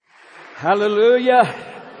Hallelujah.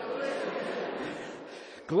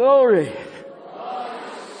 Glory.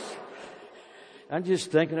 I'm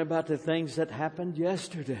just thinking about the things that happened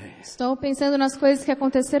yesterday. Estou pensando nas coisas que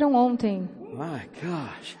aconteceram ontem. My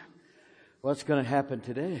gosh. What's going to happen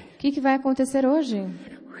today? O que vai acontecer hoje?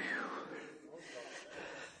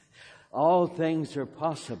 All things are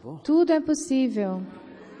possible Tudo é possível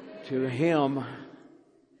to him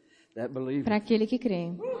that believes. para aquele que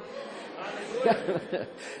crê.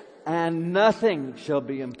 And nothing shall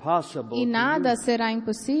be impossible. E to nada you. será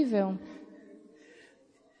impossível.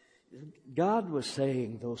 God was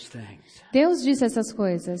saying those things. Deus disse essas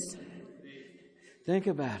coisas. Think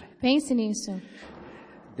about it. Pense nisso.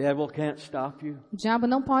 Devil can't stop you. O diabo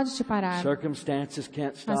não pode te parar. Circumstances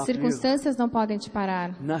can't As stop you. circunstâncias não podem te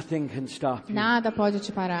parar. Nothing can stop you. Nada pode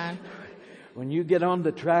te parar. When you get on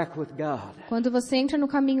the track with God, Quando você entra no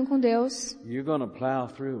caminho com Deus, you're going to plow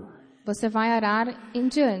through. você vai arar em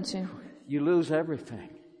diante. You lose everything.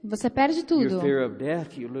 Você perde Your tudo. fear of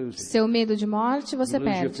death, you lose it. Seu medo de morte, você You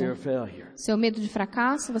lose your fear perde. of failure. Seu medo de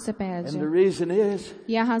fracasso, você perde. And the reason is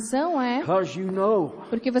E a razão é because you know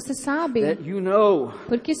porque você sabe, that you know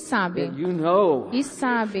porque sabe, that you know e that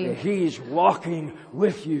sabe He's walking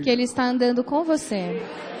with you. que Ele está andando com você.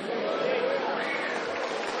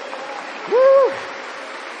 Woo!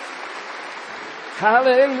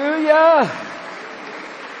 Hallelujah!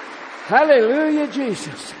 Hallelujah,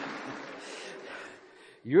 Jesus.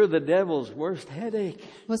 You're the devil's worst headache.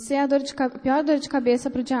 Você é a pior dor de cabeça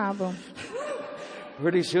para o diabo.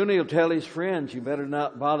 Pretty soon he'll tell his friends, you better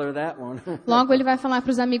not bother that one. Logo ele vai falar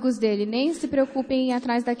para os amigos dele, nem se preocupem em ir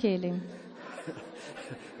atrás daquele.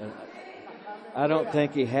 I don't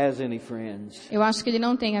think he has any friends. Eu acho que ele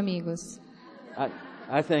não tem amigos.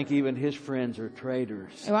 I think even his friends are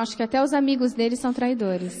traitors. Eu acho que até os amigos dele são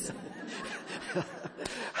traidores.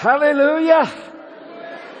 Hallelujah!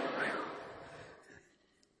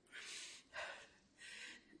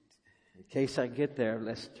 In case I get there,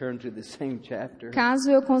 let's turn to the same chapter Caso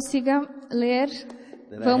eu consiga ler,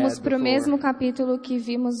 that I vamos had para o before, mesmo capítulo que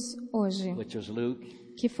vimos hoje, which was Luke,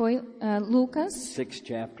 que foi Lucas, 6th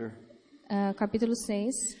chapter. capítulo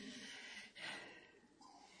 6.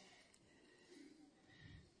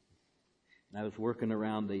 I was working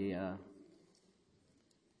around the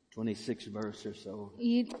 26th verse or so.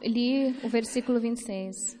 E li o versículo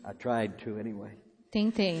 26. I tried to anyway.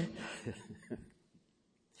 Tentei.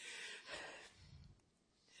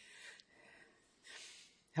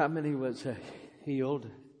 How many was healed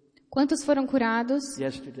Quantos foram curados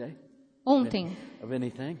yesterday ontem of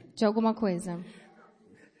anything? de alguma coisa?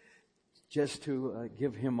 Just to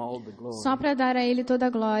give him all the glory. Só para dar a Ele toda a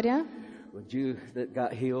glória. Would you that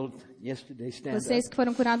got healed yesterday stand Vocês up? que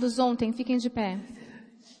foram curados ontem, fiquem de pé.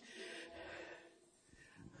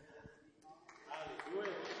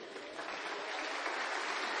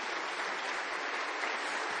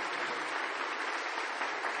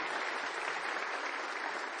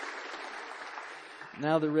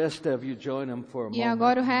 Now the rest of you join them for a E moment.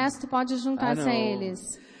 agora o resto pode juntar-se a eles.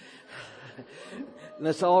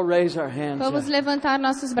 Let's all raise our hands Vamos up levantar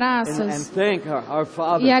nossos and braços thank our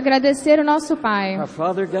Father, e agradecer o nosso Pai, our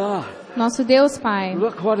Father God. nosso Deus Pai.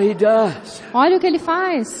 Look what He does. Olha o que Ele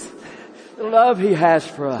faz, The love He has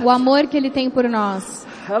for us. o amor que Ele tem por nós.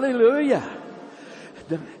 Hallelujah.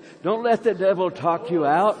 Don't let the devil talk you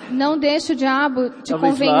out. Não deixe o diabo te Of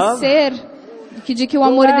his convencer de que o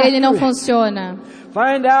amor dele não funciona.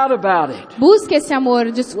 Find out about it. Busque esse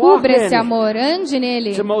amor, descubra Walk in esse it. amor, ande nele.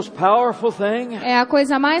 It's the most powerful thing. É a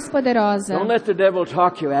coisa mais poderosa. Don't let the devil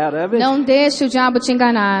talk you out of it. Não deixe o diabo te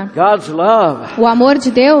enganar. God's love O amor de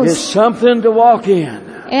is Deus something to walk in.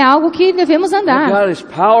 é algo que devemos andar. God is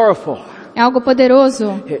powerful. É algo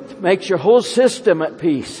poderoso It makes your whole system at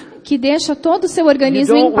peace. que deixa todo o seu You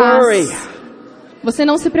organismo em don't worry. paz. Você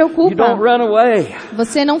não se You preocupa. don't run away.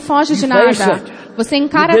 Você não foge de You face nada. it. Você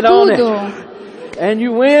encara You get on tudo And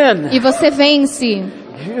you win. e você vence.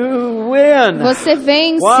 You win. Você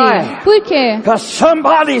vence. Why? Por quê? Because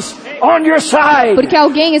somebody's on your side. Porque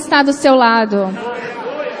alguém está do seu lado.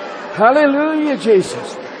 Hallelujah,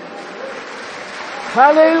 Jesus.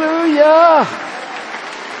 Hallelujah.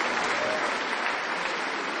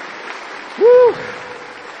 Woo.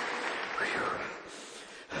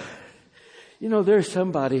 You know, there's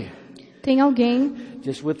somebody Tem alguém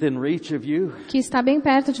just within reach of you que está bem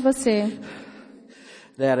perto de você,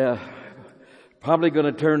 that probably going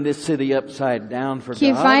to turn this city upside down for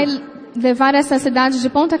que God. vai levar essa cidade de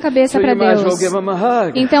ponta cabeça So para you might as well Deus. give him a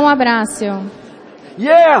hug. Então abrace-o.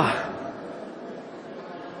 Yeah.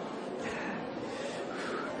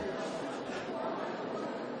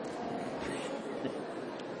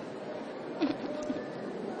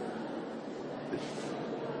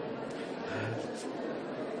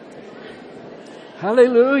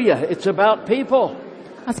 Hallelujah. It's about people.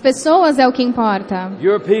 As pessoas é o que importa.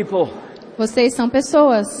 Your people. Vocês são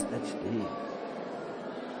pessoas. That's deep.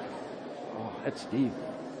 Oh, that's deep.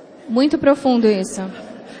 Muito profundo isso.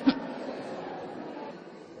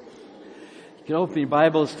 You can open your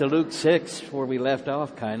Bibles to Luke 6, where we left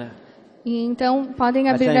off, kinda. E então, podem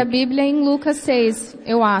abrir a Bíblia em Lucas 6,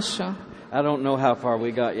 eu acho. I don't know how far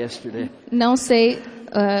we got yesterday. Não sei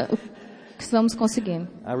o que vamos conseguir.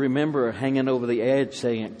 I remember hanging over the edge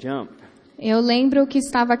saying it jumped. Eu lembro que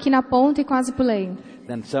estava aqui na ponta e quase pulei.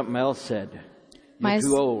 Then something else said, "You're Mas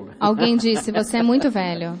too old." alguém disse, você é muito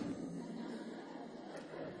velho.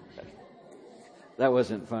 That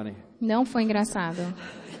wasn't funny. Não foi engraçado.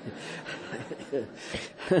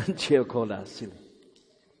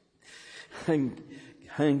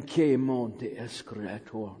 Hanke monte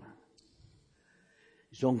escreatona.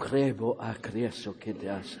 Zongrebo a creso que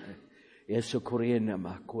daste. Eso correna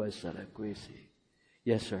ma quesa la quesi.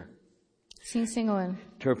 Yes, sir. Sim, Senhor.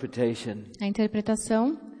 Interpretation. A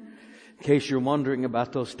interpretação, In case you're wondering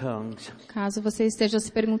about those tongues. caso você esteja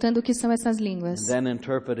se perguntando o que são essas línguas. And then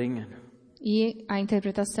interpreting. E a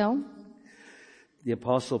interpretação, The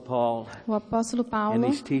Apostle Paul, o apóstolo in Paulo,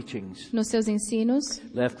 his teachings, nos seus ensinos,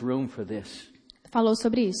 left room for this. falou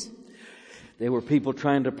sobre isso. They were people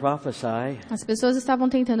trying to prophesy, As pessoas estavam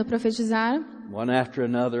tentando profetizar, one after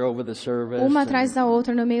another over the service. uma atrás da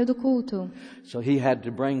outra no meio do culto. So he had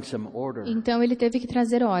to bring some order, Então ele teve que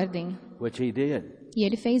trazer ordem. which he did. E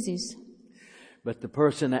ele fez isso. But the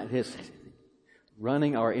person that is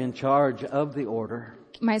running or in charge of the order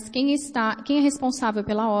Mas quem é responsável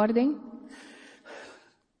pela ordem,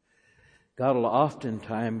 God will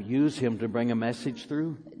oftentimes use him to bring a message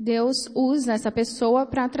through, Deus usa essa pessoa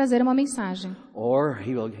para trazer uma mensagem. or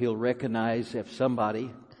he'll recognize if somebody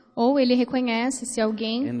Ou ele reconhece se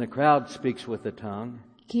alguém in the crowd speaks with the tongue,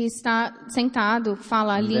 que está sentado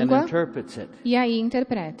fala a and then língua interprets it. e aí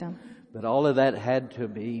interpreta. But all of that had to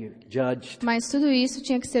be judged Mas tudo isso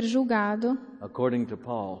tinha que ser julgado according to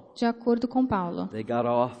Paul. de acordo com Paulo. They got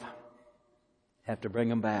off, have to bring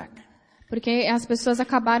them back. Porque as pessoas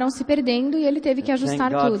acabaram se perdendo e ele teve que Thank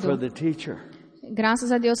ajustar God for tudo. the teacher, Graças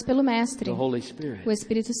a Deus pelo Mestre, the Holy Spirit. o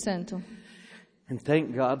Espírito Santo. And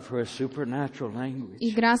thank God for a supernatural E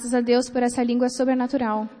language graças a Deus por essa língua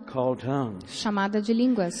sobrenatural, called tongues, chamada de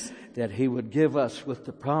línguas, that he would give us with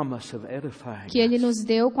the promise of edifying que ele us. nos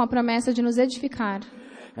deu com a promessa de nos edificar.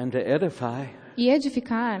 And to edify E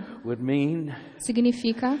edificar would mean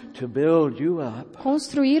significa to build you up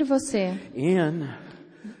construir você in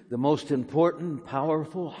the most important,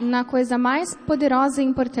 powerful, na coisa mais poderosa e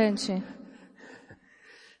importante,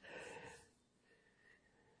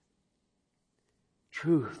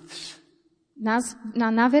 truths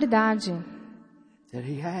na verdade that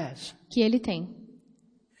he has. que ele tem.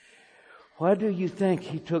 Why do you think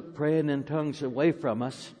he took praying in tongues away from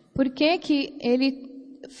us, Por que ele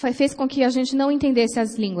fez com que a gente não entendesse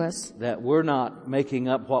as línguas? that we're not making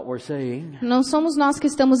up what we're saying, Não somos nós que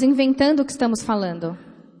estamos inventando o que estamos falando.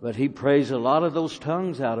 but he prays a lot of those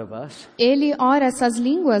tongues out of us. Ele ora essas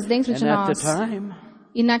línguas dentro de And at the nós. time,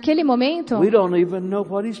 E naquele momento, we don't even know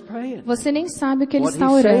what he's praying você nem sabe o que ele What está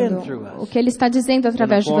he's saying orando, through us. o que ele está dizendo in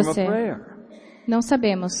através the de form of você. prayer. Não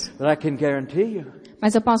sabemos. But I can guarantee you,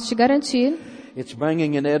 Mas eu posso te garantir it's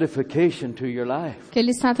bringing an edification to your life que ele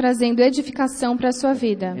está trazendo edificação para a sua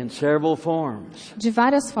vida, in several forms. de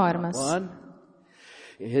várias formas. One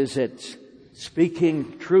is it's speaking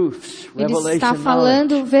truths, Ele revelation está knowledge,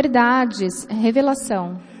 falando verdades,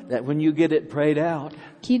 revelação, that when you get it prayed out,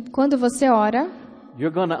 que quando você ora, you're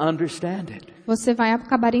going to understand it. você vai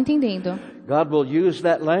acabar entendendo. God will use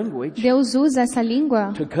that language Deus usa essa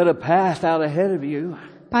língua to cut a path out ahead of you,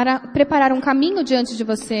 para preparar um caminho diante de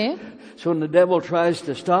você, so when the devil tries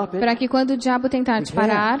to stop it, para que quando o diabo tentar te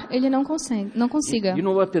parar, ele não consiga. you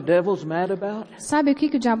know what the devil's mad about? Sabe o que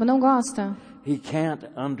o diabo não gosta? He can't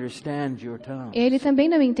understand your tongue. Ele também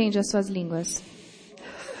não entende as suas línguas.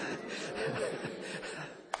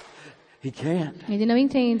 He can't. Ele não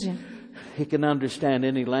entende. He can understand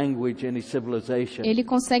any language, any civilization. Ele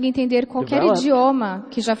consegue entender qualquer Developed. idioma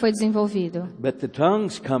que já foi desenvolvido. But the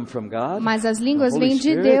tongues come from God. Mas as línguas the Holy vêm de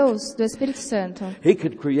Spirit. Deus, do Espírito Santo. He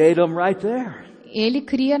could create them right there. Ele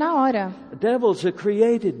cria na hora. The devil's a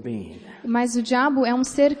created being. Mas o diabo é um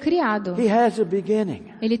ser criado. He has a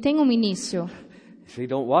beginning. Ele tem um início. If you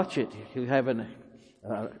don't watch it, he'll have an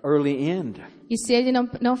early end. E se ele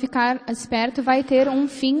não ficar esperto, vai ter um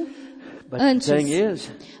fim But antes. the thing is,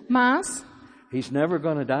 Mas he's never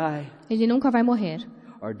going to die ele nunca vai morrer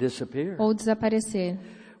or disappear. ou desaparecer.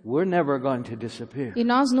 We're never going to disappear. E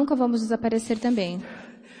nós nunca vamos desaparecer também.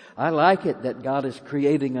 I like it that God is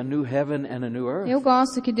creating a new heaven and a new earth. Eu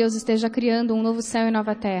gosto que Deus esteja criando um novo céu e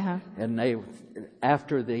nova terra. And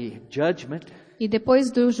after the judgment, E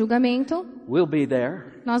depois do julgamento, we'll be there.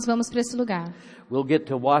 nós vamos para esse lugar. We'll get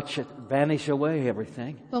to watch it vanish away,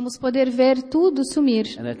 everything. Vamos poder ver tudo sumir.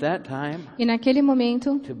 And at that time, E naquele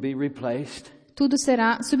momento, to be replaced tudo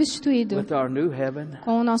será substituído with our new heaven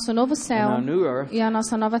com o nosso novo and céu our new earth. e a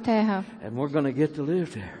nossa nova terra. And we're going to get to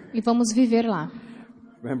live there. E vamos viver lá.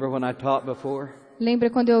 Remember when I taught before? Lembra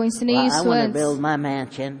quando eu ensinei Well, I isso want to antes? build my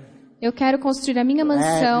mansion Eu quero construir a minha right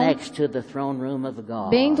mansão next to the throne room of God.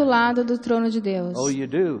 bem do lado do trono de Deus. Oh, you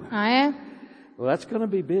do? Ah, é? Well, that's going to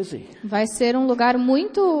be busy. Vai ser um lugar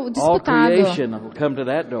muito All disputado. creation will come to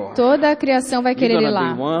that door. Toda a criação vai You're querer going ir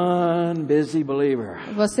to be lá. one busy believer.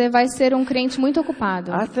 Você vai ser um crente muito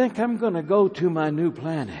ocupado. I think I'm going to go to my new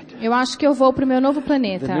planet, Eu acho que eu vou para o meu novo the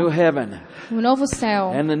planeta, new heaven um novo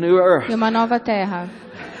céu and the new earth. e uma nova terra.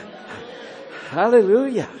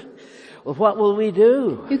 Hallelujah. Well, what will we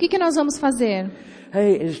do? E o que nós vamos fazer?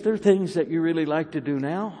 Hey, is there things that you really like to do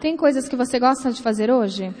now? Tem coisas que você gosta de fazer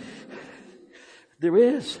hoje? There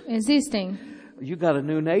is. Existem. You got a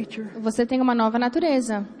new nature. Você tem uma nova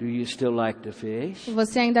natureza. Do you still like to fish?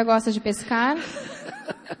 Você ainda gosta de pescar?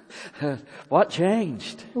 What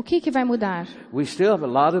changed? O que vai mudar? We still have a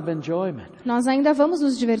lot of enjoyment. Nós ainda vamos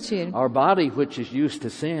nos divertir. Our body, which is used to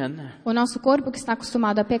sin, O nosso corpo que está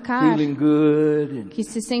acostumado a pecar, feeling good, and que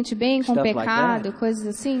se sente bem com o Stuff like pecado, that. coisas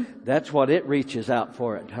assim, that's what it reaches out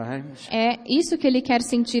for at times. é isso que ele quer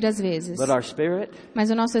sentir às vezes. But our spirit, Mas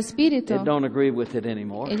o nosso espírito, it don't agree with it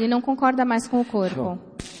anymore. ele não concorda mais com o corpo.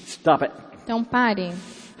 Stop it. Então pare.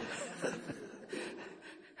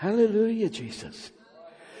 Hallelujah, Jesus.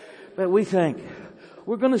 But we think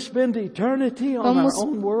we're going to spend eternity on Vamos our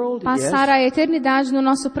own world. passar Yes. a eternidade no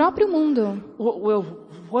nosso próprio mundo. Well,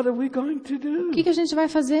 what are we going to do? O que a gente vai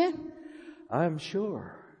fazer? I'm sure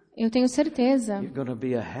Eu tenho certeza you're going to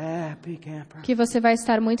be a happy camper. que você vai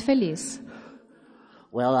estar muito feliz.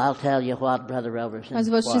 Well, I'll tell you what, Brother Robertson. Mas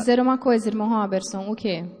vou te dizer uma coisa, irmão Robertson. O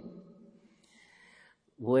quê?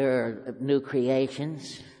 We're new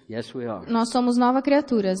creations. Yes, we are. Nós somos novas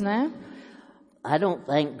criaturas, né? I don't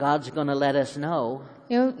think God's going to let us know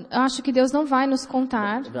Eu acho que Deus não vai nos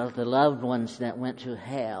contar about the loved ones that went to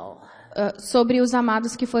hell. sobre os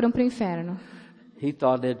amados que foram para o inferno. He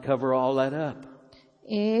thought they'd cover all that up.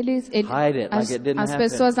 Hide it, like as, it didn't as happen.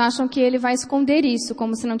 pessoas acham que ele vai esconder isso,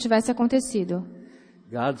 como se não tivesse acontecido.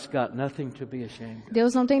 God's got nothing to be ashamed of.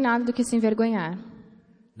 Deus não tem nada do que se envergonhar.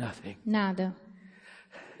 Nothing. Nada.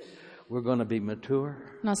 We're going to be mature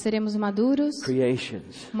Nós seremos maduros,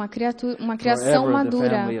 creations. uma criação Forever the family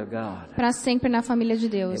madura of God. para sempre na família de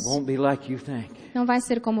Deus. It won't be like you think. Não vai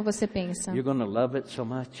ser como você pensa. You're going to love it so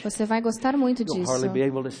much. Você vai gostar muito You'll disso. hardly be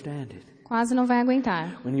able to stand it. Quase não vai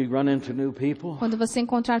aguentar. When you run into new people, Quando você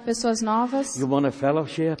encontrar pessoas novas, you want a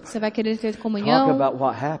fellowship, você vai querer ter talk comunhão, about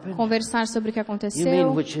what happened. conversar sobre o que You mean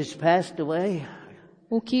aconteceu, which has passed away?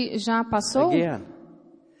 o que já passou. Again,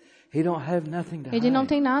 he don't have nothing to Ele não hide.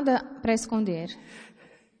 tem nada para esconder.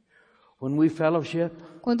 When we fellowship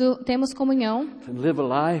Quando temos comunhão and live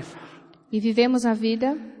a life e vivemos a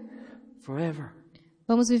vida, forever,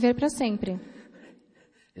 vamos viver para sempre.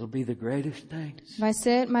 it'll be the greatest things. Vai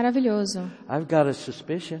ser maravilhoso. I've got a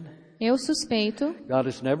suspicion Eu suspeito God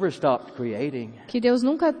has never stopped creating. que Deus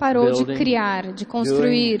nunca parou de Building, criar, de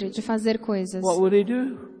construir, de fazer coisas. What would he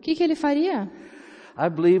do? O que ele faria? I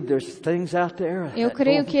believe there's things out there Eu that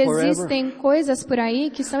creio go que forever. existem coisas por aí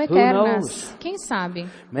que são eternas. knows? Quem sabe?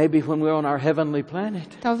 Maybe when we're on our heavenly planet,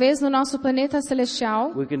 Talvez no nosso planeta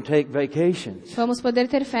celestial we can take vacations, vamos poder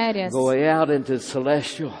ter férias, go way out into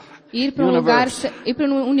celestial ir para um lugar, universe ir para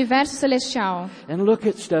um universo celestial and look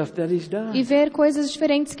at stuff that he's e done. ver coisas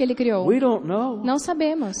diferentes que ele criou. We don't know, Não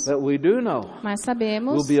sabemos, but we do know mas we'll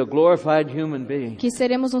sabemos be a glorified human being. que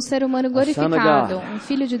seremos um ser humano son of glorificado, God. um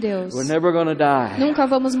filho de Deus. We're never going to die. Nunca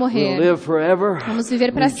vamos We'll morrer. live forever. Vamos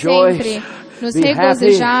viver para Rejoice, sempre, nos be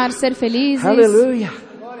regozijar, ser felizes. Hallelujah.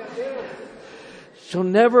 So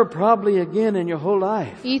never probably again in your whole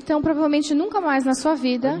life Então, provavelmente nunca mais na sua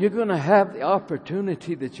vida you're going to have the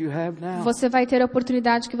opportunity that you have now. você vai ter a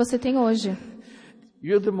oportunidade que você tem hoje.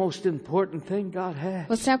 You're the most important thing God has.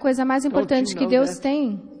 Você é a coisa mais importante you que know Deus that?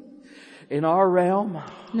 tem. In our realm,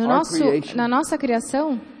 No our nosso, creation, na nossa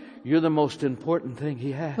criação, you're the most important thing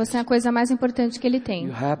He has. você é a coisa mais importante que Ele You tem.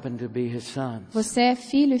 happen to be His sons Você é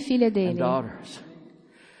filho e filha and dele. daughters.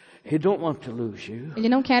 He don't want to lose you. Ele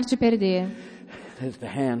não quer te perder. as the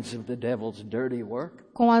hands of the devil's dirty work.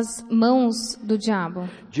 com as mãos do diabo.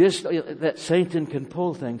 Just that Satan can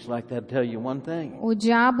pull things like that. Tell you one thing. O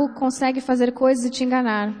diabo consegue fazer coisas e te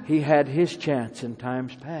enganar. He had his chance in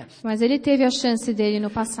times past. Mas ele teve a chance dele no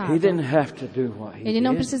passado. He didn't have to do what he Ele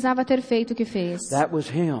não did. precisava ter feito o que fez. That was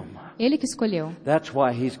him. Ele que escolheu. That's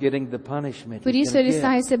why he's getting the punishment. Por he's isso gonna ele está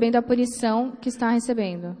get. recebendo a punição que está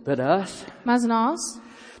recebendo. But us, Mas nós,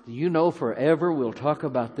 do you know forever we'll talk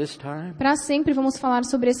about this time? para sempre, vamos falar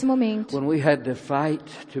sobre esse momento When we had to fight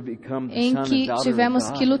to become the em son que and daughter tivemos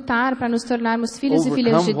of que God. lutar para nos tornarmos filhos e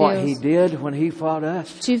filhas de Overcome what he Deus. did when he fought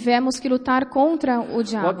us. Tivemos que lutar contra o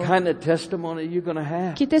diabo. What kind of testimony are you going to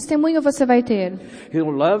have? Que testemunho você vai ter? He'll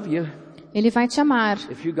love you Ele vai te amar.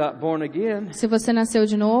 if you got born again. Se você nasceu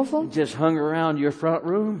de novo Just hung around your front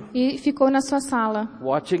room e ficou na sua sala,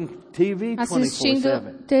 watching TV assistindo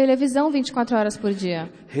 24/7. televisão 24 horas por dia.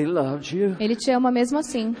 He loves you, Ele te ama mesmo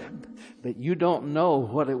assim. but you don't know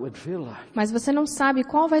what it would feel like. Mas você não sabe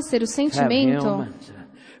qual vai ser o Have him sentimento and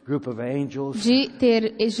a group of angels de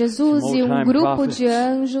ter Jesus e um grupo de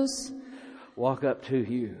anjos walk up to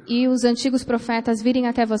you e os antigos profetas virem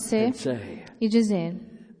até você and say, e dizer: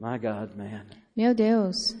 "My God, man, meu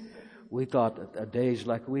Deus, we thought that the days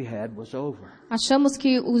like we had was over achamos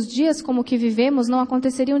que os dias como que vivemos não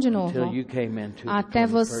aconteceriam de novo, until you came into the até 21st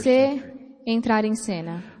você century. entrar em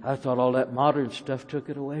cena. I thought all that modern stuff took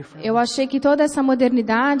it away from Eu us. achei que toda essa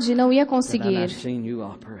modernidade não ia But then conseguir, I've seen you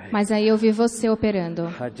operate. mas aí eu vi você operando.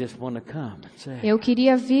 I just want to come and say, Eu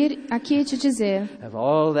queria vir aqui e te dizer of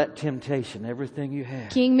all that temptation, everything you had,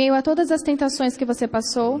 que em meio a todas as tentações que você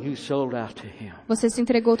passou, you sold out to Him. você se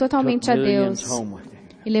entregou totalmente a Took millions Deus home with you.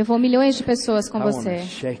 e levou milhões de pessoas com I want você. to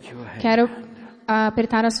shake your hand. Quero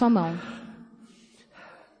apertar a sua mão.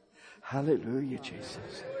 Hallelujah,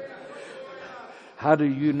 Jesus. How do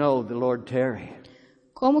you know the Lord tarry?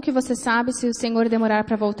 Como que você sabe se o Senhor demorar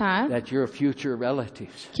para voltar? That your future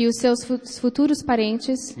relatives, Que os seus futuros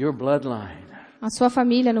parentes, your bloodline, a sua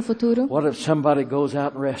família no futuro, what if somebody goes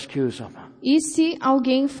out and rescues them e se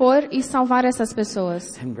alguém for e salvar essas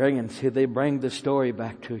pessoas? and they bring the story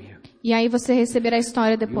back to you? E aí você receberá a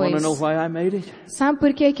história You want to depois. know why I made it? Sabe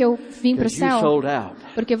por que que eu vim para o Because you céu? sold out.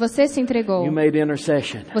 Porque você se entregou. You made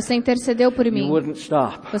intercession. Você intercedeu por You mim. wouldn't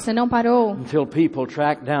stop Você não parou until people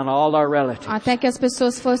tracked down all our relatives. até que as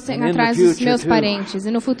pessoas fossem And in the atrás dos future, meus too. parentes. E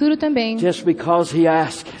no futuro também. Just because He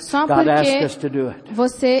asked, Só God asked porque us to do it.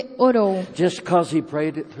 você orou. Just because He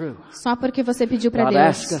prayed it through, Só porque você pediu para God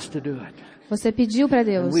asked Deus. us to do it. Você pediu para And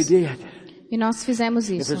Deus. we did. E nós fizemos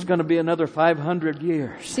If isso. it's going to be another 500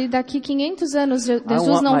 years, Se daqui 500 anos I Jesus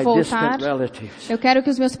want não my voltar, distant relatives. eu quero que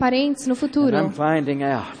os meus parentes no And futuro, I'm finding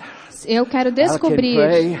out eu quero descobrir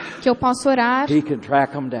pray. que eu posso orar He can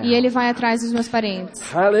track them down. e Ele vai atrás dos meus parentes.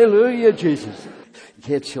 Hallelujah, Jesus.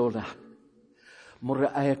 Get shoulder.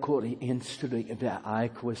 Mura ayakori instudi da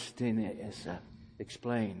aikwistine essa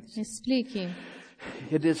explains. Me explique.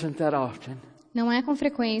 It isn't that often. Não é com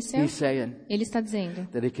frequência, He's saying Ele está dizendo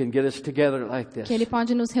that He can get us together like this que Ele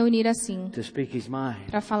pode nos reunir assim, to speak His mind.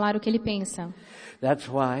 para falar o que Ele pensa. That's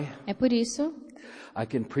why É por isso I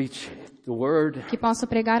can preach the word. que posso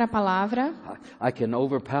pregar a palavra, I can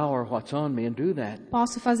overpower what's on me and do that.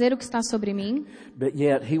 posso fazer o que está sobre mim, But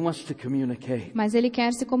yet He wants to communicate. mas Ele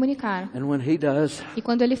quer se comunicar. And when He does, E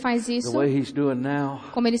quando Ele faz the isso, way He's doing now,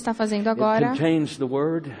 como Ele está fazendo it agora, contains the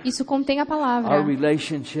word, isso contém a our palavra,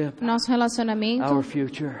 relationship, nosso relacionamento, our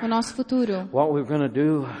future, o nosso futuro, what we're going to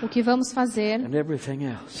do, o que vamos fazer and everything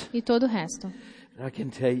else. e todo o resto. I can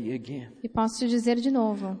tell you again, E posso te dizer de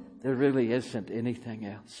novo, there really isn't anything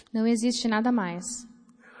else. não existe nada mais.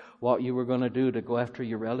 What you were going to do to go after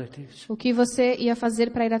your relatives. O que você ia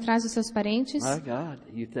fazer para ir atrás dos seus parentes? My God,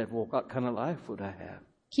 you said, well, what kind of life would I have?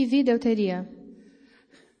 Que vida eu teria?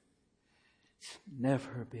 It's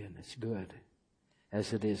never been as good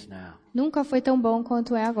as it is now. Nunca foi tão bom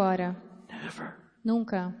quanto é agora. Never,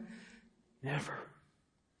 Nunca. never.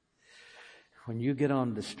 When you get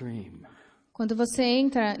on the stream, Quando você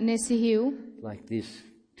entra nesse rio, like these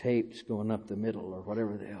tapes going up the middle or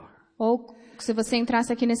whatever they are, ou se você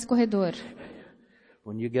entrasse aqui nesse corredor,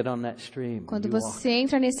 when you get on that stream, quando you walk você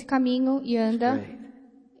entra nesse caminho e anda straight,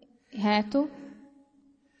 reto,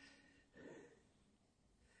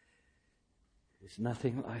 there's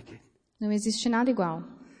nothing like it. não existe nada igual.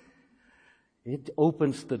 It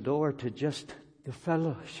opens the door to just the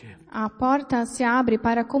fellowship. A porta se abre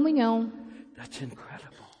para a comunhão. That's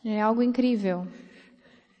incredible. É algo incrível.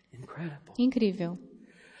 Incredible. Incrível.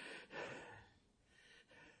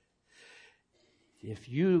 If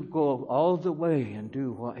you go all the way and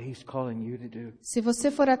do what He's calling you to do, Se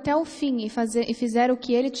você for até o fim e fizer o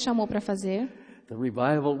que Ele te chamou para fazer, The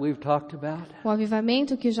revival we've talked about, O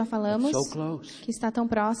avivamento que já it's falamos, so close. que está tão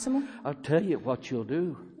próximo. I'll tell you what you'll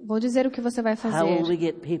do. Vou dizer o que você vai How will we fazer.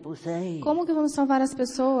 get people saved? Como que vamos salvar as I'll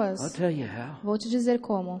pessoas? tell you how. Vou te dizer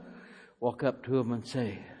como. Walk up to them and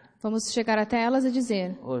say, Vamos chegar até elas e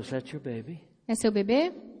dizer: "Oh, is that your baby? é seu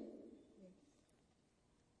bebê?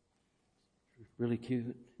 Really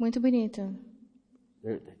cute. Muito bonito.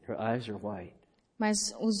 Her eyes are white.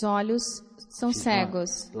 Mas os olhos são She's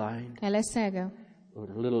cegos. blind. Ela é cega. Or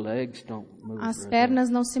her little legs don't move. As very pernas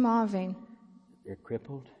não se movem. well. They're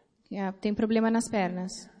crippled. Tem problema nas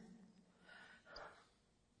pernas.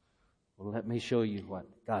 Well, let me show you what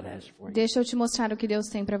God has for you. Deixa eu te mostrar o que Deus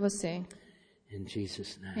tem para você. In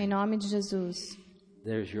Jesus' name. Em nome de Jesus.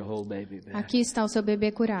 There's your whole baby back. Aqui está o seu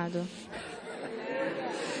bebê curado.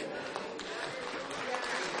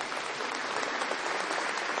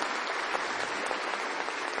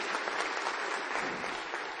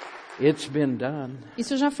 It's been done.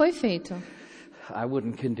 Isso já foi feito. I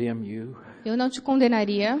wouldn't condemn you Eu não te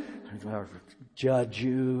condenaria or judge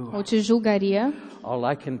you. ou te julgaria. All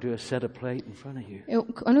I can do is set a plate in front of you.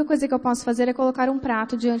 A única coisa que eu posso fazer é colocar um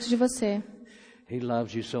prato diante de você. He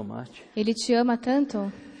loves you so much. Ele te ama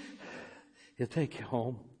tanto, He'll take you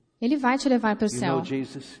home. Ele vai te levar para o You céu. know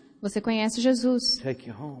Jesus. Você conhece Jesus. Take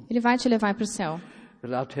you home. Ele vai te levar para o céu.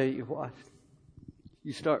 But I'll tell you what.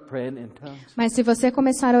 You start praying in tongues. Mas se você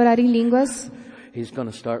começar a orar em línguas, He's going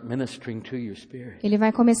to start ministering to your spirit. Ele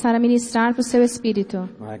vai começar a ministrar para o seu espírito.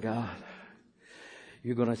 My God.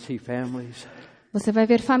 You're going to see families, Você vai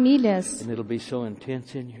ver famílias and it'll be so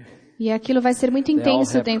intense in you. e aquilo vai ser muito They all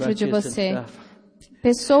intenso have dentro de crutches and você. stuff.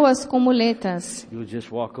 Pessoas com muletas. You'll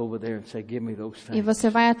just walk over there and say, "Give me those E things." você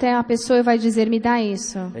vai até a pessoa e vai dizer, me dá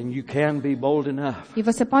isso. And you can be bold enough. E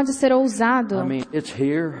você pode ser ousado, I mean, it's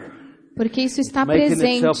here. porque isso está Making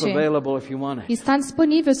presente. itself available if you want it. Está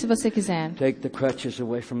disponível se você quiser. Take the crutches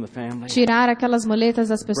away from the family. Tirar aquelas muletas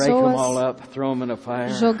das Break them all pessoas, up, throw them in a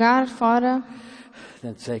fire. jogar fora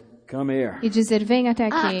Then say, "Come here." e dizer, vem até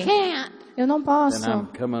aqui. Eu não posso. Then I'm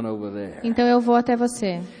coming over there. Então eu vou até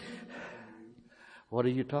você. What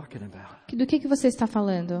are you talking about? Do que você está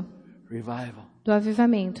falando? Revival. Do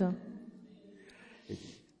avivamento.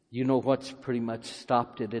 You know what's pretty much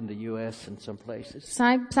stopped it in the U.S. and some places?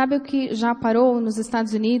 Sabe o que já parou nos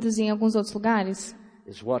Estados Unidos e em alguns outros lugares?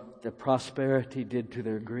 Is what the prosperity did to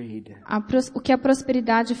their greed. O que a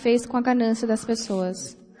prosperidade fez com a ganância das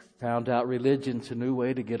pessoas. Found out religion's a new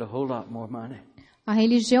way to get a whole lot more money. A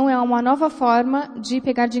religião é uma nova forma de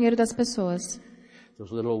pegar dinheiro das pessoas.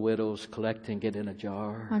 Those little widows collecting it in a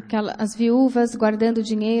jar. As viúvas guardando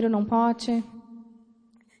dinheiro num pote.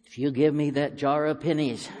 If you give me that jar of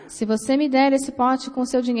pennies, Se você me der esse pote com o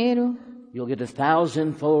seu dinheiro, you'll get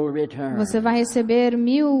 1,000-fold return. você vai receber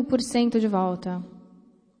 1000% de volta.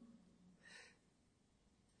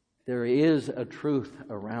 There is a truth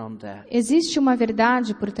around that, Existe uma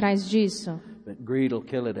verdade por trás disso, but greed will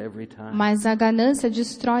kill it every time. mas a ganância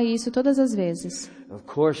destrói isso todas as vezes. Of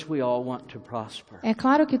course, we all want to prosper. É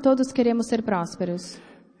claro que todos queremos ser prósperos.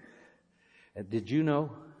 Did you know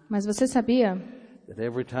Mas você sabia that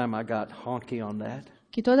every time I got honky on that,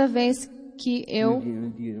 que toda vez que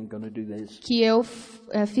you're going to do this,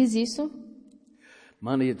 fiz isso,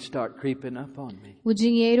 money would start creeping up on me. o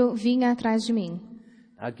dinheiro vinha atrás de mim.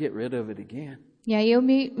 I'd get rid of it again. E aí eu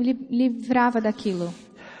me livrava daquilo.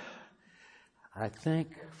 I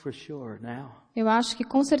think for sure now Eu acho que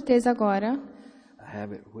com certeza agora I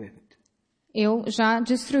have it whipped. eu já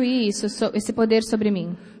destruí isso, esse poder sobre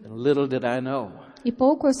mim. And little did I know E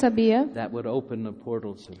pouco eu sabia that would open the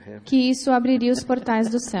portals of heaven. que isso abriria os portais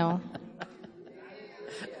do céu.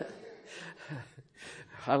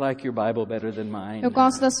 I like your Bible better than mine. Eu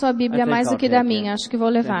gosto da sua Bíblia I think mais do I'll que da take minha, it. acho que vou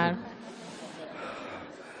levar.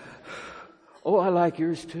 Oh, I like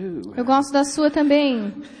yours too. Eu gosto da sua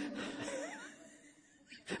também.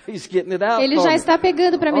 He's getting it out. Ele for já me. está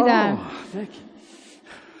pegando para me dar. Oh, thank you.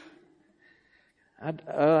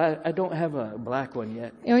 I don't have a black one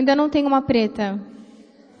yet. Eu ainda não tenho uma preta.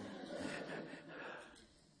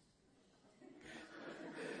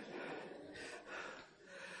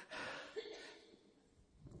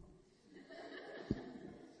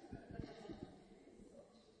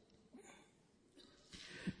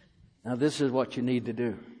 Now this is what you need to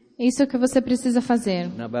do. Isso é o que você precisa fazer.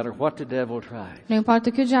 No matter what the devil tries, Não importa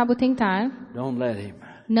o que o diabo tentar, don't let him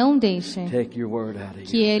não deixe take your word out of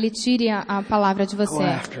que you. ele tire a palavra de Go você.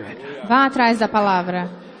 after it. Vá atrás da palavra.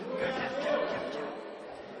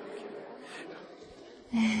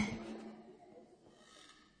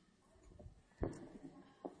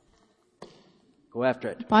 Go after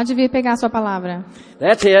it. Pode vir pegar a sua palavra.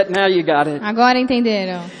 That's it. Now you got it. Agora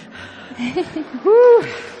entenderam?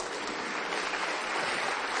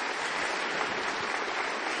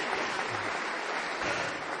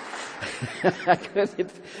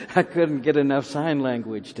 I couldn't get enough sign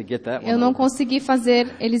language to get that one. Eu não consegui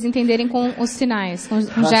fazer eles entenderem com os sinais, com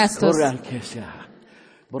gestos.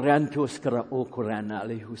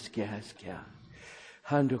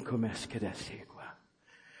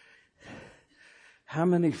 How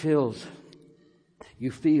many feels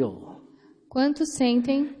you feel Quantos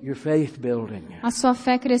sentem your faith building a sua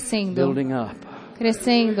fé crescendo? building up?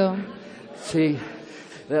 Crescendo. See,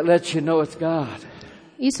 that lets you know it's God.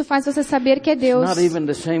 Isso faz você saber que é Deus. Not even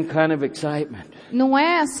the same kind of excitement, Não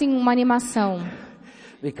é assim uma animação.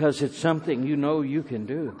 because it's something you know you can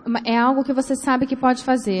do. É algo que você sabe que pode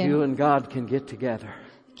fazer. You and God can get together.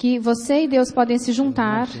 Que você e Deus podem se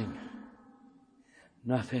juntar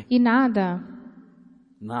Nothing. e nada,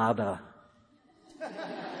 Nada.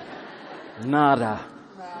 Nada.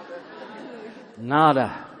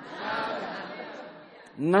 Nada.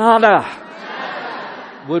 Nada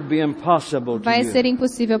would be impossible to vai you. ser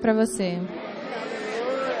impossível para você.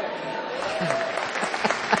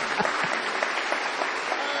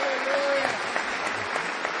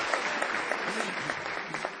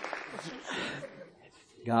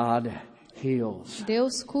 God heals.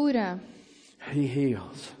 Deus cura. He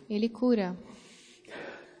heals. Ele cura.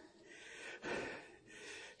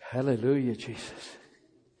 Hallelujah, Jesus.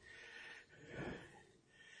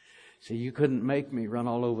 See, you couldn't make me run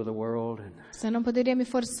all over the world. And Você não poderia me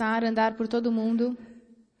forçar a andar por todo mundo.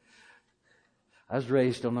 I was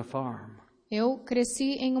raised on a farm. Eu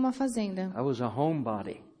cresci em uma fazenda. I was a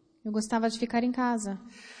homebody. Eu gostava de ficar em casa.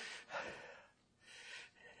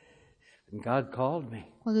 And God called me.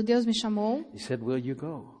 Quando Deus me chamou, He said, will you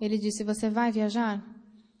go? Ele disse: você vai viajar?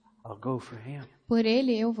 I'll go for him. Por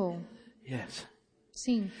Ele eu vou. Yes.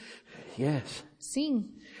 Sim, Yes. sim.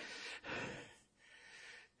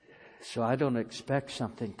 So I don't expect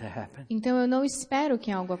something to happen. Então eu não espero que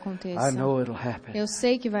algo aconteça. I know it'll happen. Eu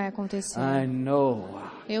sei que vai acontecer. I know.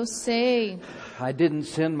 Eu sei. I didn't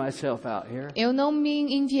send myself out here. Eu não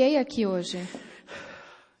me enviei aqui hoje.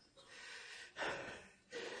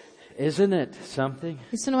 Isn't it something?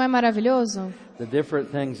 Isso não é maravilhoso? The different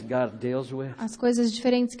things God deals with. As coisas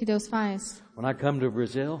diferentes que Deus faz. When I come to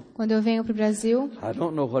Brazil, Quando eu venho para o Brasil, I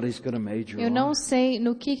don't know what He's going to major eu on. não sei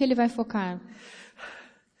no que Ele vai focar.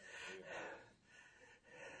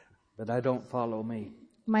 But I don't follow me.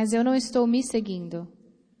 Mas eu não estou me seguindo.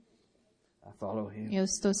 I follow Him. Eu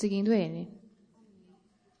estou seguindo Ele.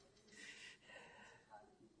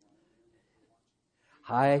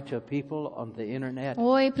 Hi to people on the internet.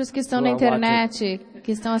 Oi para os que estão na internet,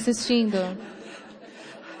 que estão assistindo.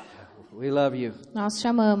 We love you. Nós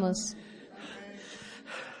chamamos.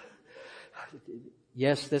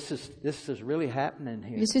 Yes, this is really happening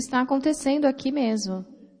here. Isso está acontecendo aqui mesmo.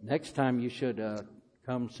 Next time you should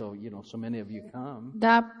come, so many of you come.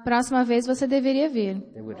 Da próxima vez você deveria vir.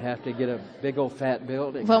 They would have to get a big old fat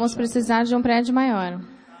building. Vamos precisar de um prédio maior.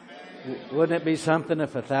 Wouldn't it be something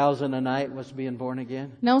if 1,000 a night was being born again?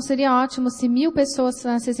 Não seria ótimo se 1000 pessoas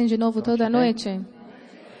nascessem de novo toda noite?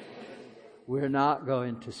 We're not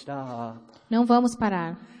going to stop. Não vamos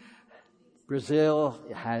parar. Brazil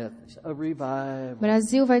has a revival.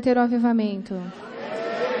 Brasil vai ter o avivamento.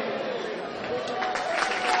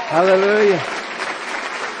 Hallelujah.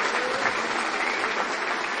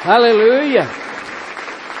 Hallelujah.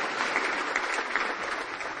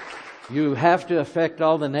 You have to affect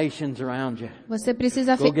all the nations around you. Você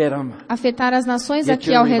precisa Go get 'em. afetar as nações Get aqui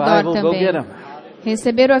your ao redor revival, go get também. 'em.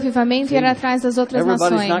 Receber o avivamento e ir atrás das outras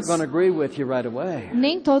Everybody's not nações. going to agree with you right away.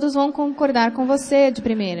 Nem todos vão concordar com você de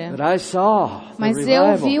primeira. But I saw the Mas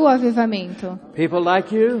eu vi revival. o avivamento. People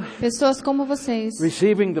like you Pessoas como vocês,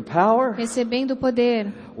 receiving the power, recebendo o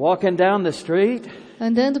poder, walking down the street,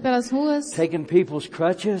 andando pelas ruas, taking people's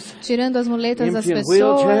crutches. tirando as muletas das Emptying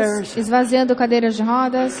pessoas, wheelchairs. esvaziando cadeiras de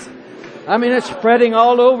rodas. I mean, it's spreading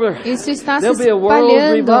all over. Isso está se There'll be a world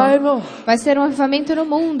espalhando. revival. Vai ser um avivamento no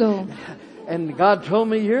mundo. And God told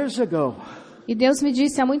me years ago E Deus me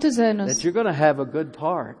disse há muitos anos that you're going to have a good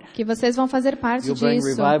part. que vocês vão fazer parte You'll bring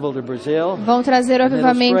disso. revival to Brazil. Vão trazer o and it'll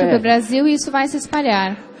avivamento para o spread. Brasil e isso vai se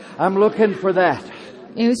espalhar. I'm looking for that.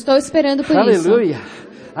 Eu estou esperando por isso. Hallelujah.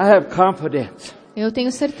 I have confidence. Eu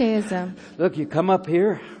tenho certeza. Look, you come up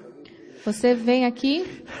here. Você vem aqui,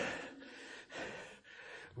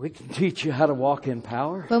 We can teach you how to walk in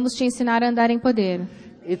power. vamos te ensinar a andar em poder.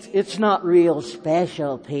 It's not real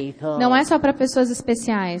special people. Não é só para pessoas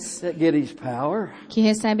especiais That get His power. que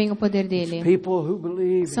recebem o poder dele. People who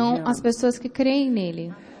believe in São Him. as pessoas que creem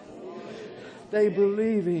nele. They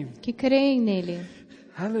believe Him. Que creem nele.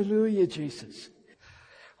 Hallelujah, Jesus.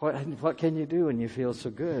 What can you do when you feel so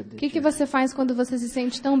good? O que você faz quando você se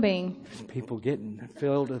sente tão bem? People getting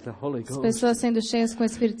filled with the Holy As Ghost. pessoas sendo cheias com o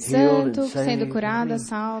Espírito Healed Santo, and saved. sendo curadas,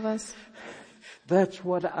 salvas. That's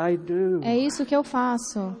what I do É isso que eu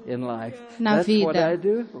faço in life. na That's what vida. I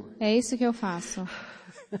do. É isso que eu faço.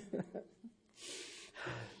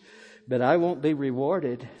 But I won't be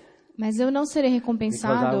rewarded Mas eu não serei because I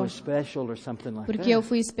recompensado was special or something like porque eu that.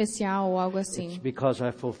 fui especial ou algo It's assim. because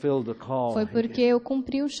I fulfilled the call. Foi porque eu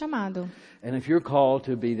cumpri o chamado. And if you're called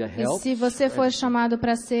to be the E help, se você for chamado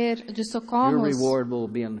para ser de your socorros, reward will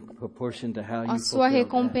be in proportion to how you a sua fulfilled that.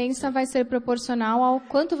 recompensa vai ser proporcional ao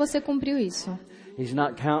quanto você cumpriu isso. He's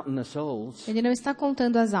not counting the souls, Ele não está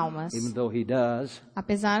contando as almas, even though he does.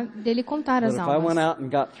 apesar dele contar But as if I went almas. out and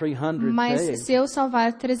got 300 Mas saved, se eu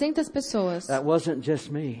salvar 300 pessoas, that wasn't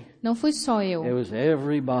just me. não fui só It eu. was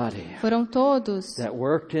everybody Foram todos that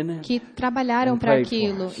worked in it. que trabalharam And para prayed for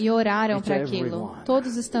aquilo us. e oraram It's para aquilo. everyone.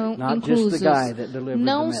 Todos estão Not just the inclusos. guy that delivered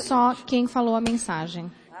Não the só message. quem falou a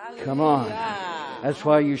mensagem. Come on. That's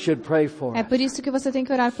why you should pray for É us. por isso que você tem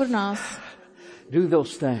que orar por nós. Do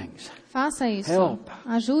those things. Faça isso. Help.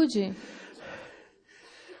 Ajude.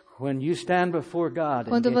 When you stand before God and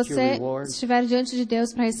Quando get your você reward, estiver diante de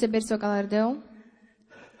Deus para receber seu galardão,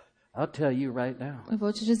 I'll tell you right now, eu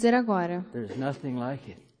vou te dizer agora, there's nothing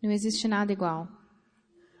like it. não existe nada igual.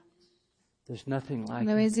 There's nothing like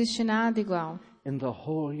Não it existe nada igual. in the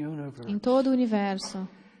whole universe. Em todo o universo,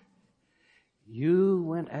 You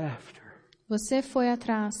went after você foi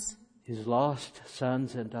atrás his lost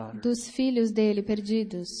sons and daughters, dos filhos dele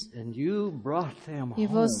perdidos and you brought them e home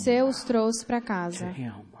você os trouxe para to casa,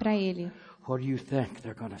 him. para ele. What do you think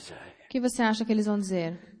they're going to say? O que você acha que eles vão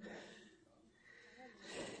dizer?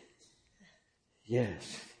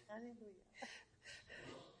 Yes.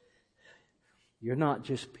 You're not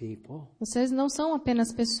just people. Vocês não são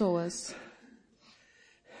apenas pessoas.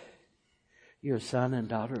 You're a son and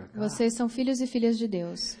daughter of God. Vocês são filhos e filhas de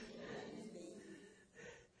Deus.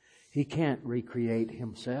 He can't recreate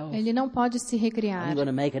himself. Ele não pode se recriar. I'm going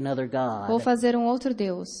to make another Vou God. fazer um outro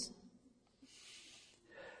Deus.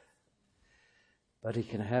 But he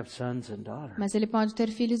can have sons and daughters. Mas ele pode ter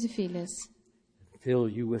filhos e filhas Fill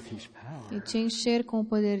you with his power. e te encher com o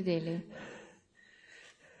poder dele.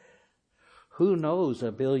 Who knows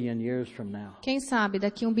a billion years from now Quem sabe,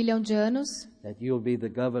 daqui a 1 bilhão de anos, that you'll be the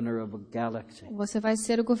governor of a galaxy? você vai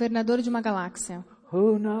ser o governador de uma galáxia.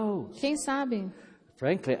 Who knows? Quem sabe?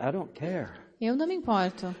 Frankly, I don't care. Eu não me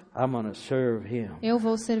importo. I'm going to serve him Eu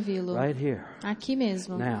vou servi-lo. right here Aqui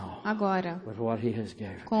mesmo. Now. Agora. with what he has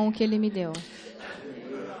given. Com o que ele me deu.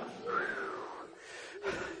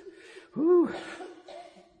 Whew.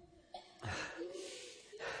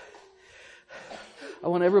 I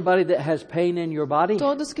want everybody that has pain in your body,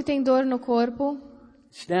 Todos que têm dor no corpo,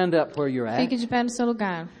 stand up where you're at. fique de pé no seu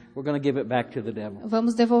lugar. We're going to give it back to the devil.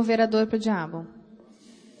 Vamos devolver a dor para o diabo.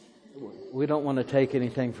 We don't want to take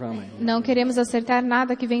anything from him. Não queremos acertar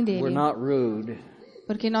nada que vem We're dele. not rude.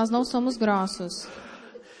 Porque nós não somos grossos.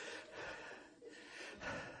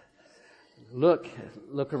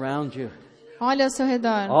 Look around you. Olha ao seu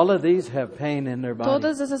redor. All of these have pain in their body.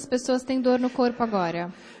 Todas essas pessoas têm dor no corpo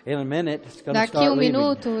agora. In a minute, it's going to Daqui a start 1 leaving.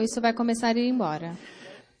 minuto, isso vai começar a ir embora.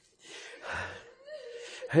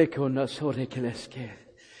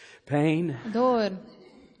 Pain? Dor.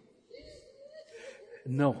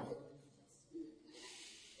 No.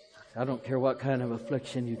 I don't care what kind of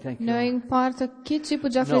affliction you think you Não are. importa que tipo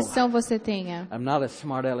de aflição você tenha. I'm not a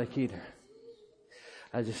smart aleck either.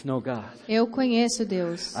 I just know God. Eu conheço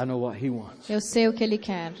Deus. I know what He wants. Eu sei o que Ele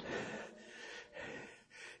quer.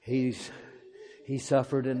 He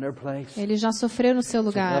suffered in their place. Ele já sofreu no seu It's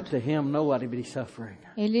lugar. up to Him, nobody be suffering.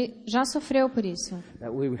 Ele já sofreu por isso.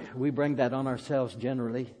 That we bring that on ourselves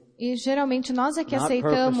generally. E geralmente nós é que Not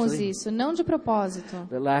aceitamos purposely. isso, não de propósito,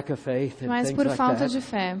 The lack of faith and mas things por like falta that, de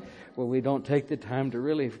fé. where we don't take the time to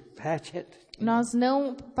really patch it, Nós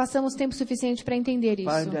não passamos tempo suficiente para entender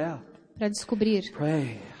isso, find out, para descobrir,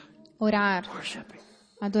 pray, orar, worship.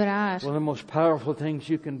 adorar. One of the most powerful things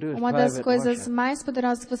you can do is Uma das private coisas worship. mais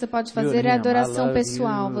poderosas que você pode You fazer and é him. I adoração love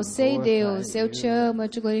pessoal. you, Você e Deus, glorify eu te you, amo, eu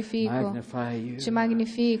te glorifico, Magnify you. te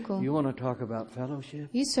magnifico. You want to talk about fellowship?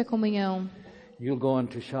 Isso é comunhão. You'll go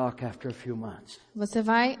into shock after a few months. Você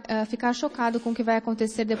vai ficar chocado com o que vai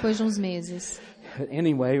acontecer depois de uns meses.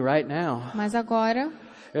 Anyway, right now, Mas agora,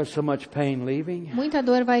 there's so much pain leaving muita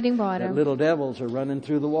dor vai ir embora. that little devils are running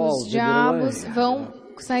through the walls Os to get away. diabos vão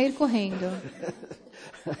sair correndo.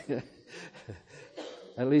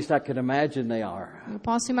 At least I can imagine they are. Eu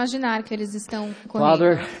posso imaginar que eles estão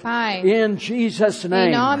Father, correndo. Pai, in Jesus' em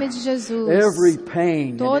name, nome de Jesus, every pain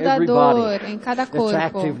in toda every dor body em cada that's corpo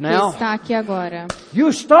active que now, está aqui agora. you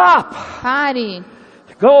stop. Pare,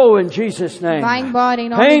 Go in Jesus' name. vai embora em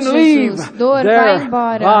nome Pain, de leave Jesus. Dor, vai their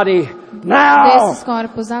embora body now. desses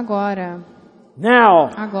corpos agora. Now.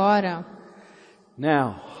 Agora.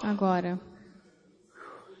 Now. Agora.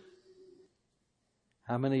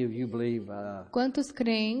 How many of you believe Quantos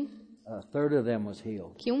creem a third of them was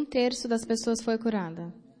healed? que 1/3 das pessoas foi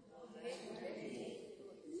curada?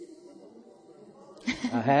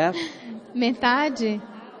 A half? Metade?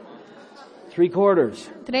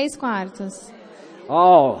 3/4? 3/4.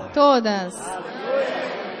 All. Todas.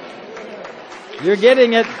 You're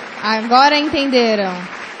getting it. Agora entenderam.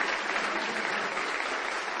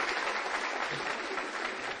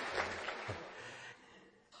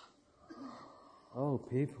 Oh,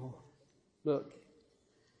 people. Look.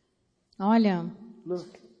 Olha, Look.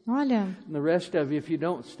 olha. And the rest of you, if you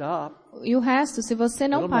don't stop, E o resto, se você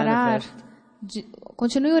não it'll parar, manifest.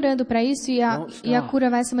 continue orando para isso e a cura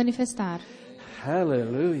vai se manifestar.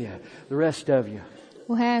 Hallelujah. The rest of you.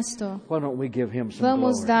 O resto, Why don't we give him some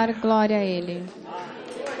vamos glory? dar glória a Ele.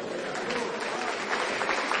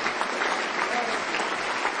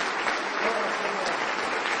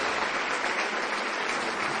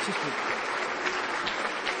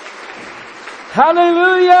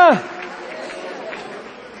 Hallelujah.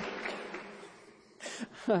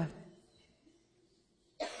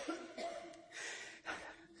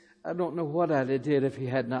 I don't know what I'd have did if he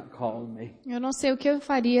had not called me. Eu não sei o que eu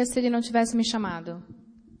faria se Ele não tivesse me chamado.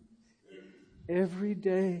 Every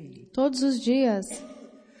day Todos os dias,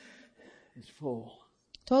 is full.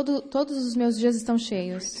 todos os meus dias estão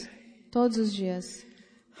cheios. Todos os dias.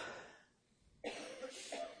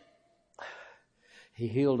 He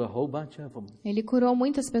healed a whole bunch of them. Ele curou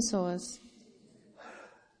muitas pessoas.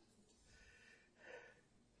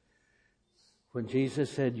 When Jesus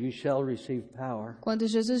said, "You shall receive power Quando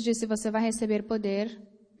Jesus disse, você vai receber poder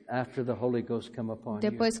after the Holy Ghost come upon you,"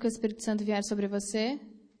 depois que o Espírito Santo vier sobre você,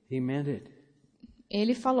 he meant it.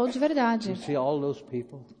 Ele falou de verdade. You see all those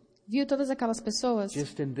people Viu todas aquelas pessoas,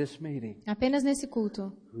 just in this meeting apenas nesse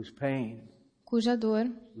culto, whose pain cuja dor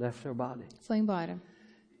left their body. foi embora.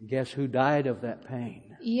 Guess who died of that pain?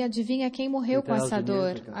 E adivinha quem morreu com essa 2000 dor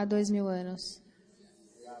years ago. há 2000 anos?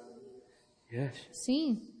 Yes.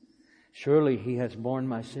 Sim, Surely he has borne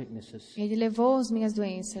my sicknesses, Ele levou as minhas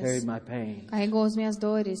doenças, carried my pain. carregou as minhas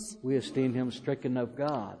dores. We esteem him stricken of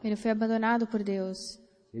God. Ele foi abandonado por Deus,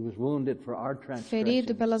 He was wounded for our ferido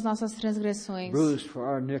transgressions, pelas nossas transgressões, bruised for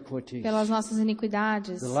our iniquities. pelas nossas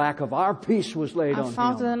iniquidades. The lack of our peace was laid A on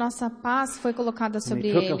falta da him. nossa paz foi colocada And sobre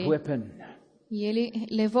he took a ele. whipping, E ele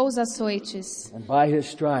levou os açoites. and by his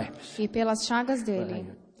stripes, E pelas chagas dele,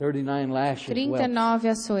 39 lashes, welts, 39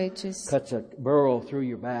 açoites, cuts a burrow through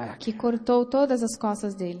your back. que cortou todas as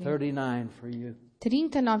costas dele. 39 for you.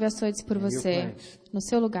 39 açoites por você, no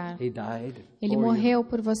seu lugar. He died Ele for you morreu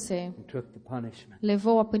por você, and took the punishment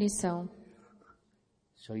levou a punição,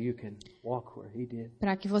 so you can walk where he did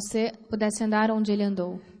para que você pudesse andar onde ele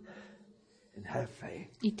andou and have faith.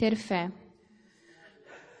 e ter fé.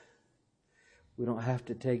 We don't have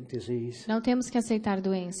to take disease. Não temos que aceitar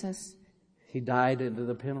doenças. He died under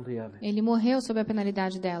the penalty of it. Ele morreu sob a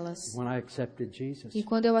penalidade delas. When I accepted Jesus, E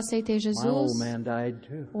quando eu aceitei my old Jesus, man died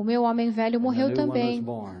too. o meu homem velho morreu new one também. was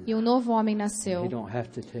born. E um novo homem nasceu. He don't have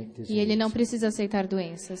to take disease. E ele não precisa aceitar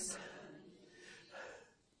doenças.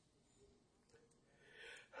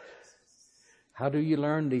 How do you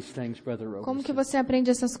learn these things, Brother Como que Robertson? você aprende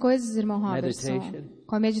essas coisas, irmão Robertson? Meditation.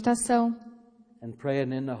 Com a meditação And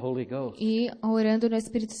praying in the Holy Ghost. e orando no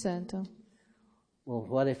Espírito Santo. Well,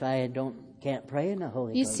 what if I can't pray in the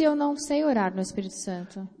Holy E Ghost? se eu não sei orar no Espírito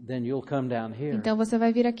Santo? Then you'll come down here Então você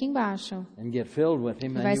vai vir aqui embaixo. and get filled with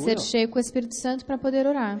Him, E and vai you ser will. cheio com o Espírito Santo para poder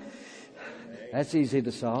orar. That's easy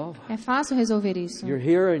to solve. É fácil resolver isso. You're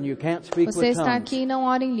here and you can't speak Você with está tongues. aqui e não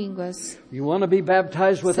ora em línguas. You want to be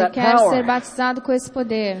baptized with Você that quer ser power. batizado com esse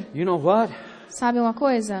poder. You know what? Sabe uma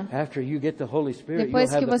coisa? After you get the Holy Spirit, Depois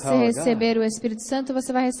you'll que have the você power of God. receber o Espírito Santo,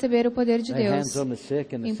 você vai receber o poder de Lay Deus. hands on the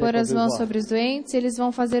sick, and the sick Impor will as do mãos what? sobre os doentes, eles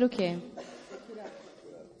vão fazer o quê?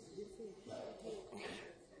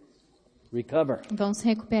 Recover. Vão se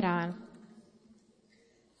recuperar.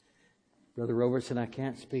 Brother Robertson, I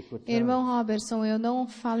can't speak with tongues. Irmão Robertson, eu não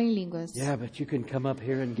falo em línguas. Yeah, but you can come up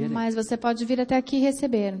here and get it. Mas você pode vir até aqui e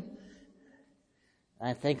receber.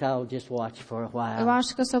 I think I'll just watch for a Eu while.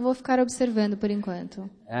 acho que eu só vou ficar observando por enquanto.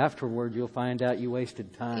 Afterward, you'll find out you wasted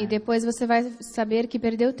E time. depois você vai saber que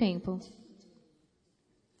perdeu tempo.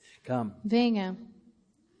 Come. Venha.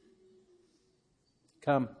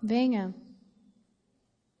 Come. Venha.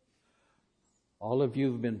 All of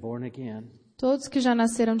you have been born again. Todos que já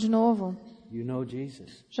nasceram de novo, You know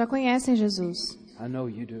Jesus. já conhecem Jesus. I know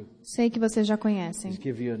you do. Sei que vocês já conhecem. He's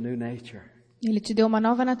given you a new nature. Ele te deu uma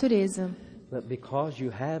nova natureza. But because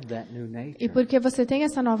you have that new E nature, porque você tem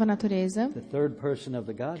essa nova natureza, the third person of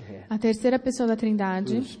the Godhead, a terceira pessoa da who is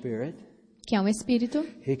Trindade, Spirit, que é um espírito,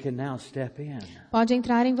 He can now step in pode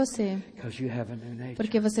entrar em você, because you have a new nature.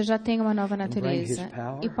 porque você já tem uma nova bring natureza. his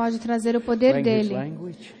power, E pode trazer o poder Bring His dele,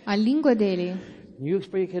 language. a língua dele. You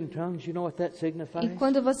speak in tongues, you know what that signifies? E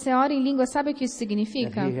quando você ora em língua, sabe o que isso That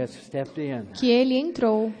significa? He has stepped in. Que ele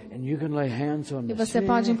entrou. And you can lay hands on E the você sick.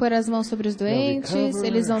 pode impor as mãos sobre os doentes, recover.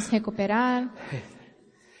 eles vão se recuperar.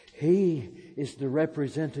 He is the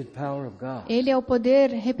represented power of God. Ele é o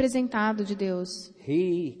poder representado de Deus.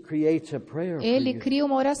 He creates a prayer for Ele you cria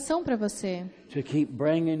uma oração para você, to keep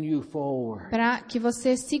bringing you forward para que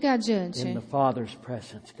você siga adiante in the Father's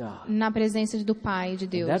presence, God. na presença do Pai de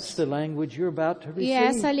And that's Deus. the language you're about to E é essa a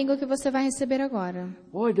receive. língua que você vai receber agora.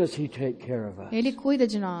 Boy, does He take care of us. Ele cuida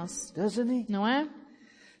de nós, Doesn't He? não é?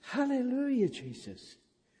 Hallelujah, Jesus.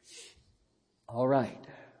 All right.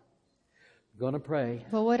 I'm going to pray,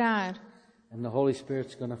 Vou orar and the Holy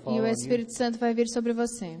Spirit's going to fall e o on you. Espírito Santo vai vir sobre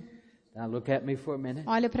você. Now look at me for a minute.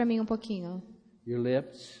 Olha para mim um pouquinho. Your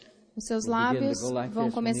lips, Os seus We'll begin to lábios go like vão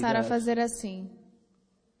this when he começar a does. fazer assim.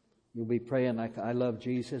 you'll be praying like, I love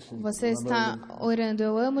Jesus. And Você está orando,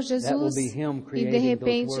 eu amo Jesus, be him e creating de those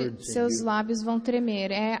repente words in seus you. lábios vão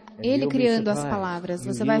tremer. É Ele you'll be criando as surprised. palavras.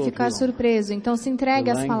 You Você vai yield ficar to him. surpreso. Então se entregue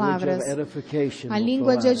The às language palavras. of edification A will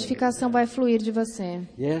língua flow de out of you. edificação vai fluir de você.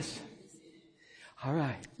 Yes? All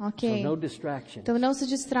right. Ok. So no distraction. Então não se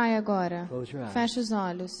distraia agora. Close your eyes. Feche os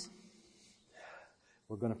olhos.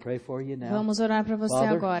 We're going to pray for you now. Vamos orar para você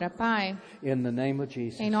Father, agora. Pai, in the name of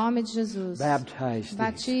Jesus, em nome de Jesus, baptize these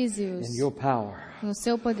batize-os in your power, no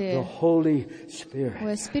seu the poder, Holy o Spirit,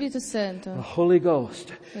 Espírito Santo, the Holy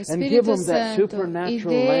Ghost, o and give Espírito them that Santo, e supernatural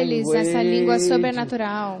deles essa língua language.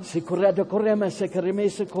 sobrenatural.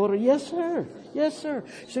 Yes, sir. Yes, sir.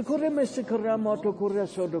 Sikureme sikuramoto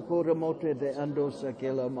kuraso do kuramote de ando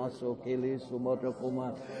sakela maso kili sumoto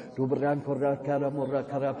kuma dubran kurakara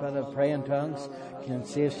murakara. Pray in tongues. Can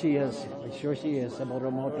see if she is. Be sure she is.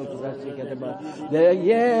 Samoromoto kurasi kadaba. There,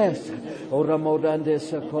 yes. Oramodande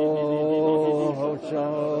sako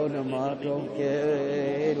hocho namato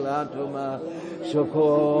ke latuma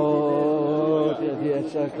soko de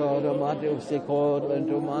sako namato siko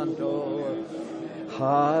lentumanto.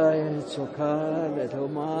 Hi,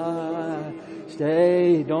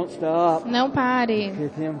 stay, don't stop. Não pare.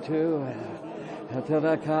 Get him too.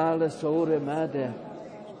 Atarakala sore made.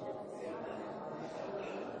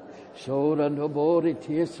 Sora no bori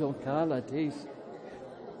tieso kala tis.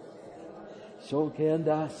 So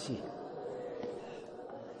kendasi.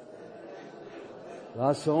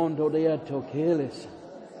 La sondo de tokeles.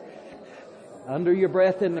 Under your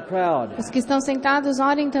breath in the crowd. Os que estão sentados,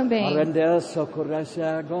 orem também.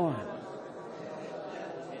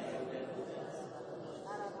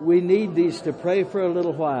 We need these to pray for a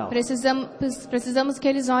little while. Precisamos que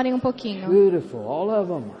eles orem um pouquinho. Beautiful, all of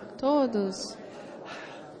them. Todos,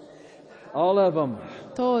 All of them.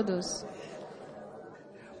 todos.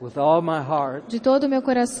 With all my heart, De todo o meu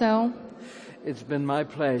coração, it's been my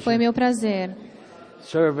pleasure foi meu prazer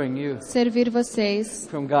serving you servir vocês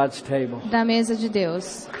from God's table. da mesa de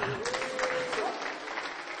Deus.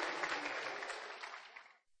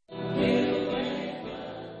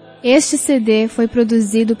 Este CD foi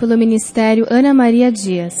produzido pelo Ministério Ana Maria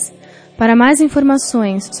Dias. Para mais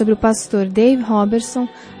informações sobre o pastor Dave Robertson,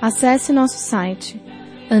 acesse nosso site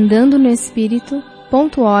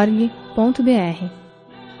andandonoespírito.org.br.